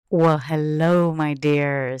Well, hello, my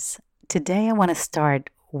dears. Today I want to start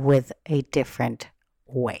with a different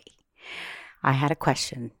way. I had a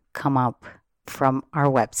question come up from our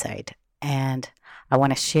website, and I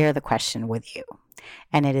want to share the question with you.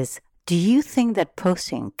 And it is: do you think that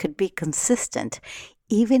posting could be consistent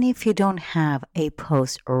even if you don't have a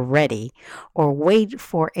post ready or wait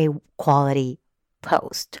for a quality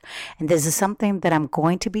post? And this is something that I'm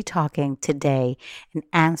going to be talking today and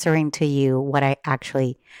answering to you what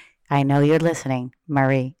I know you're listening,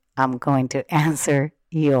 Marie. I'm going to answer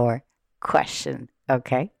your question.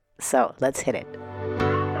 Okay? So let's hit it.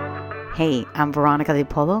 Hey, I'm Veronica Di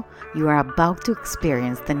Polo. You are about to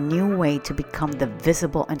experience the new way to become the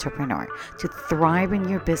visible entrepreneur, to thrive in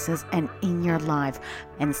your business and in your life,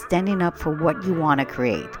 and standing up for what you want to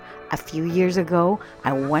create. A few years ago,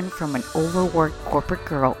 I went from an overworked corporate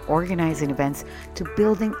girl organizing events to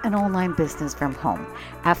building an online business from home.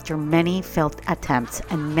 After many failed attempts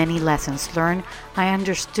and many lessons learned, I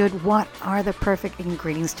understood what are the perfect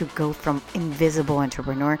ingredients to go from invisible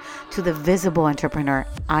entrepreneur to the visible entrepreneur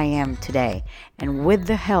I am today. And with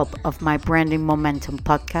the help of my Branding Momentum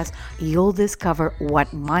podcast, you'll discover what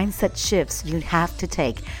mindset shifts you have to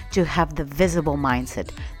take to have the visible mindset.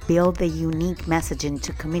 Build the unique messaging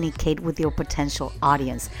to communicate with your potential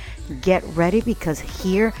audience. Get ready, because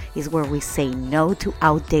here is where we say no to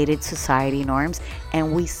outdated society norms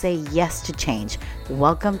and we say yes to change.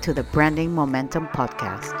 Welcome to the Branding Momentum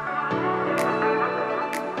podcast.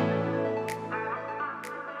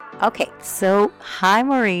 Okay, so hi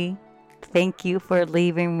Marie. Thank you for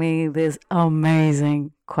leaving me this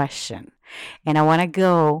amazing question. And I want to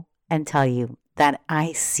go and tell you that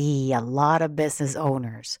I see a lot of business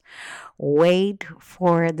owners wait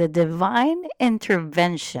for the divine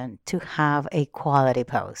intervention to have a quality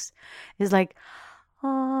post. It's like,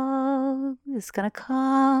 oh, it's going to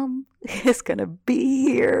come, it's going to be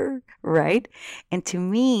here, right? And to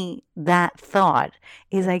me, that thought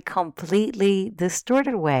is a completely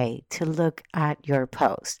distorted way to look at your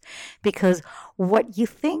post, because what you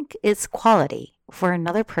think is quality for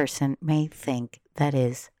another person may think that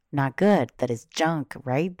is not good, that is junk,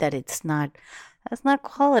 right? That's not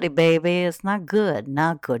quality, baby. It's not good,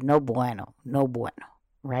 no bueno, no bueno,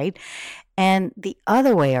 right? And the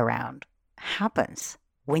other way around happens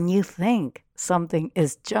when you think something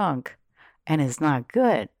is junk and is not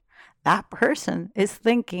good. That person is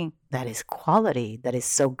thinking that is quality, that is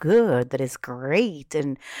so good, that is great,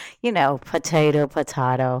 and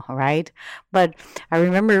potato, right? But I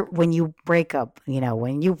remember when you break up,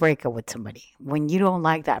 when you break up with somebody, when you don't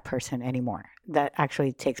like that person anymore, that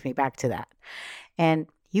actually takes me back to that. And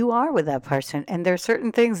you are with that person, and there are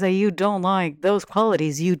certain things that you don't like, those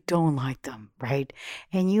qualities, you don't like them, right?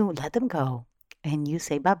 And you let them go and you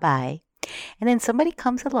say bye bye. And then somebody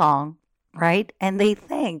comes along, right? And they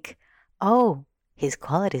think, oh, his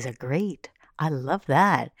qualities are great. I love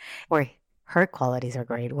that. Or her qualities are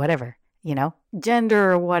great, whatever,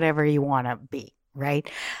 gender or whatever you want to be, right?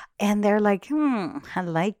 And they're like, I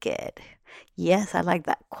like it. Yes, I like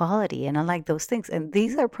that quality and I like those things. And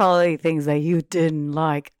these are probably things that you didn't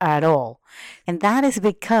like at all. And that is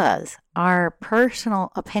because our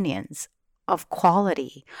personal opinions of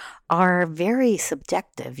quality are very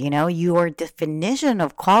subjective. Your definition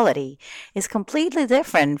of quality is completely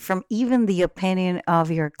different from even the opinion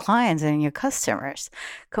of your clients and your customers.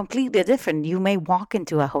 Completely different. You may walk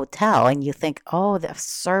into a hotel and you think, oh, the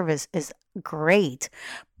service is great,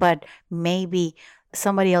 but maybe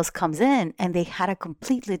somebody else comes in and they had a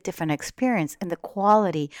completely different experience, and the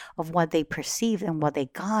quality of what they perceived and what they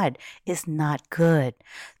got is not good.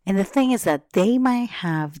 And the thing is that they might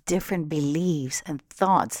have different beliefs and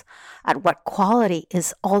thoughts at what quality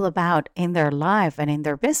is all about in their life and in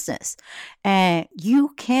their business. And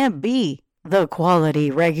you can't be the quality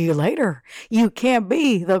regulator. You can't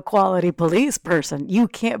be the quality police person. You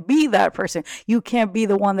can't be that person. You can't be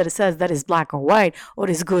the one that says that is black or white or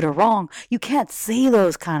is good or wrong. You can't say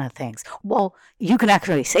those kind of things. Well, you can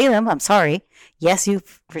actually say them. I'm sorry. Yes,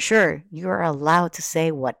 for sure. You're allowed to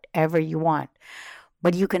say whatever you want,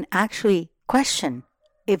 but you can actually question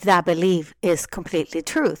if that belief is completely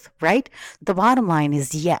truth, right? The bottom line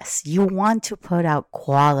is, yes, you want to put out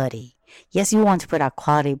quality. Yes, you want to put out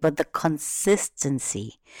quality, but the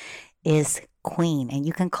consistency is queen. And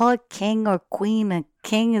you can call it king or queen, and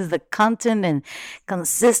king is the content and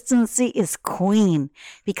consistency is queen,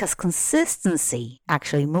 because consistency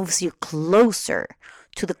actually moves you closer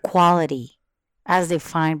to the quality as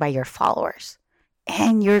defined by your followers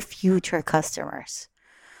and your future customers.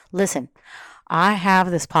 Listen, I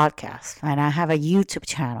have this podcast and I have a YouTube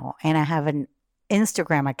channel and I have an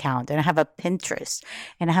Instagram account, and I have a Pinterest,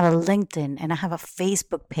 and I have a LinkedIn, and I have a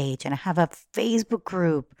Facebook page, and I have a Facebook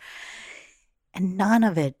group. And none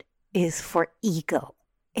of it is for ego.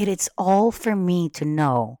 It is all for me to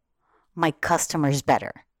know my customers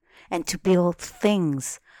better and to build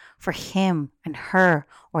things for him and her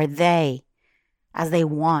or they as they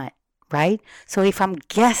want, right? So if I'm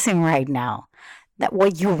guessing right now that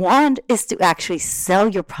what you want is to actually sell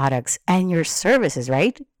your products and your services,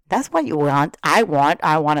 right? That's what you want. I want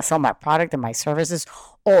to sell my product and my services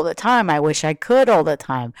all the time. I wish I could all the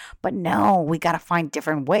time. But no, we got to find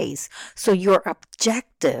different ways. So your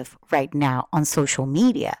objective right now on social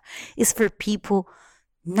media is for people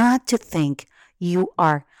not to think you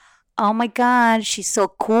are, oh my God, she's so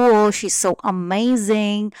cool. She's so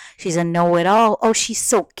amazing. She's a know-it-all. Oh, she's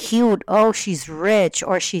so cute. Oh, she's rich,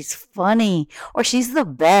 or she's funny, or she's the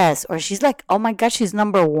best, or she's like, oh my God, she's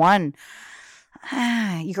number one.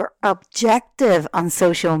 Your objective on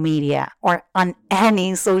social media or on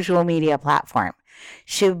any social media platform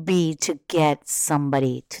should be to get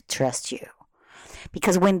somebody to trust you.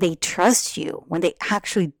 Because when they trust you, when they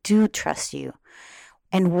actually do trust you,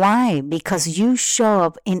 and why? Because you show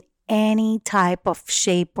up in any type of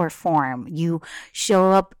shape or form. You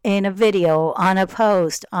show up in a video, on a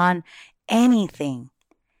post, on anything.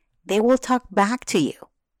 They will talk back to you,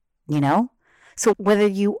 you know? So whether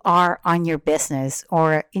you are on your business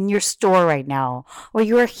or in your store right now, or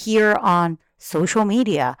you're here on social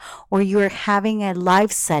media, or you're having a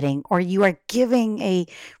live setting, or you are giving a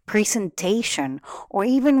presentation, or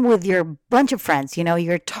even with your bunch of friends,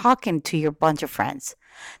 you're talking to your bunch of friends,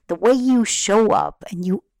 the way you show up and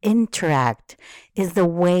you interact is the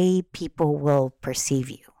way people will perceive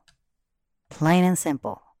you. Plain and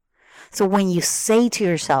simple. So when you say to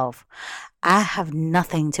yourself, I have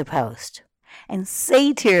nothing to post, and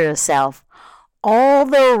say to yourself all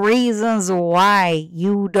the reasons why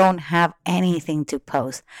you don't have anything to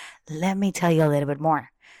post, let me tell you a little bit more.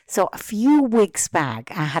 So a few weeks back,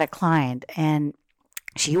 I had a client and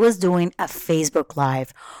she was doing a Facebook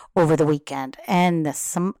Live over the weekend, and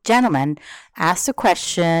some gentleman asked a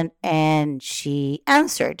question and she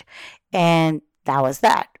answered, and that was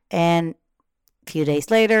that. And a few days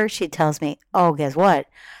later, she tells me, oh, guess what?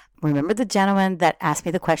 Remember the gentleman that asked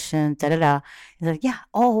me the question, da da da. He's like, yeah,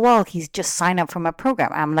 oh, well, he's just signed up for my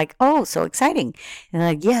program. I'm like, oh, so exciting. And they're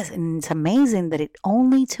like, yes, and it's amazing that it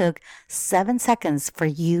only took 7 seconds for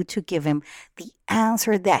you to give him the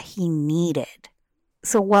answer that he needed.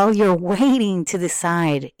 So while you're waiting to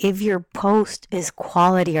decide if your post is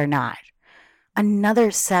quality or not,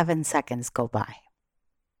 another 7 seconds go by.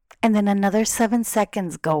 And then another 7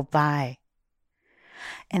 seconds go by.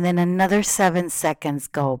 And then another 7 seconds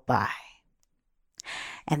go by.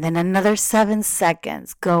 And then another 7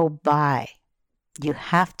 seconds go by. You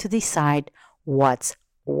have to decide what's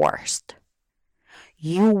worst.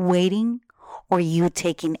 You waiting or you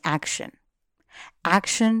taking action.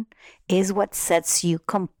 Action is what sets you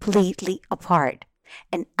completely apart.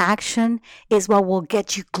 And action is what will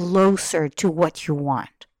get you closer to what you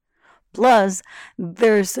want. Plus,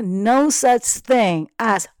 there's no such thing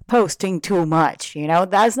as posting too much.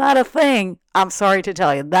 That's not a thing. I'm sorry to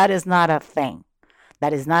tell you, that is not a thing.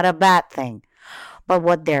 That is not a bad thing. But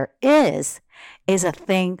what there is a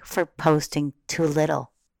thing for posting too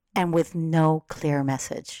little and with no clear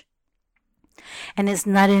message. And it's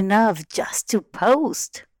not enough just to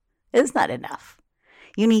post. It's not enough.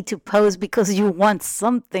 You need to post because you want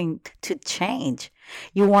something to change.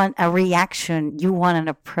 You want a reaction. You want an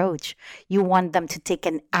approach. You want them to take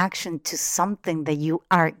an action to something that you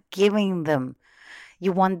are giving them.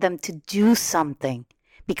 You want them to do something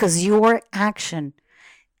because your action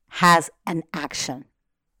has an action.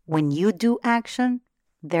 When you do action,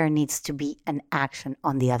 there needs to be an action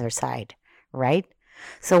on the other side, right?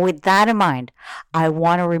 So with that in mind, I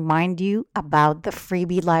want to remind you about the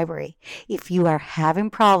freebie library. If you are having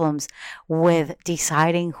problems with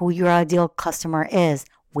deciding who your ideal customer is,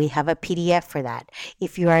 we have a PDF for that.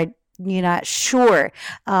 If you're not sure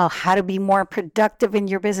how to be more productive in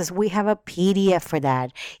your business, we have a PDF for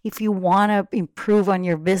that. If you want to improve on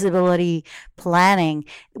your visibility planning,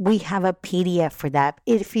 we have a PDF for that.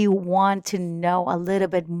 If you want to know a little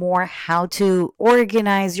bit more how to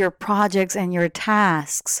organize your projects and your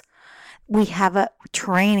tasks, we have a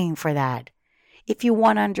training for that. If you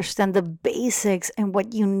want to understand the basics and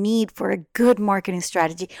what you need for a good marketing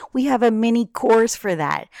strategy, we have a mini course for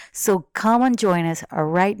that. So come and join us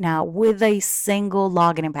right now with a single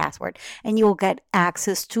login and password, and you'll get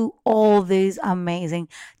access to all these amazing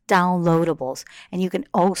downloadables. And you can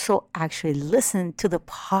also actually listen to the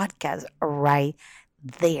podcast right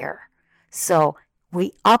there. So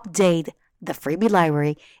we update the freebie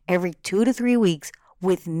library every 2 to 3 weeks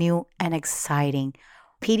with new and exciting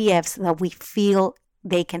PDFs that we feel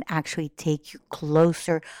they can actually take you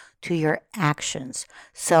closer to your actions.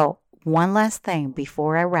 So, one last thing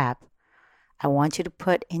before I wrap, I want you to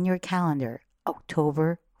put in your calendar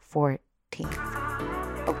October 14th.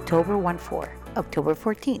 October 1 4, October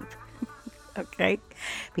 14th. Okay?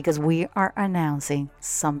 Because we are announcing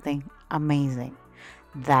something amazing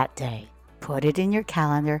that day. Put it in your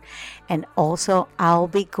calendar. And also, I'll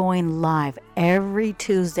be going live every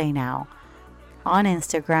Tuesday now on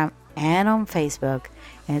Instagram and on Facebook.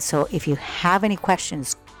 And so if you have any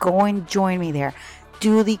questions, go and join me there.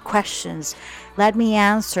 Do the questions. Let me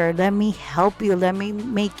answer. Let me help you. Let me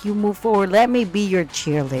make you move forward. Let me be your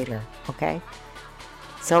cheerleader. Okay?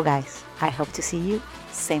 So guys, I hope to see you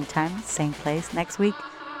same time, same place next week.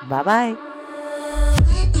 Bye-bye.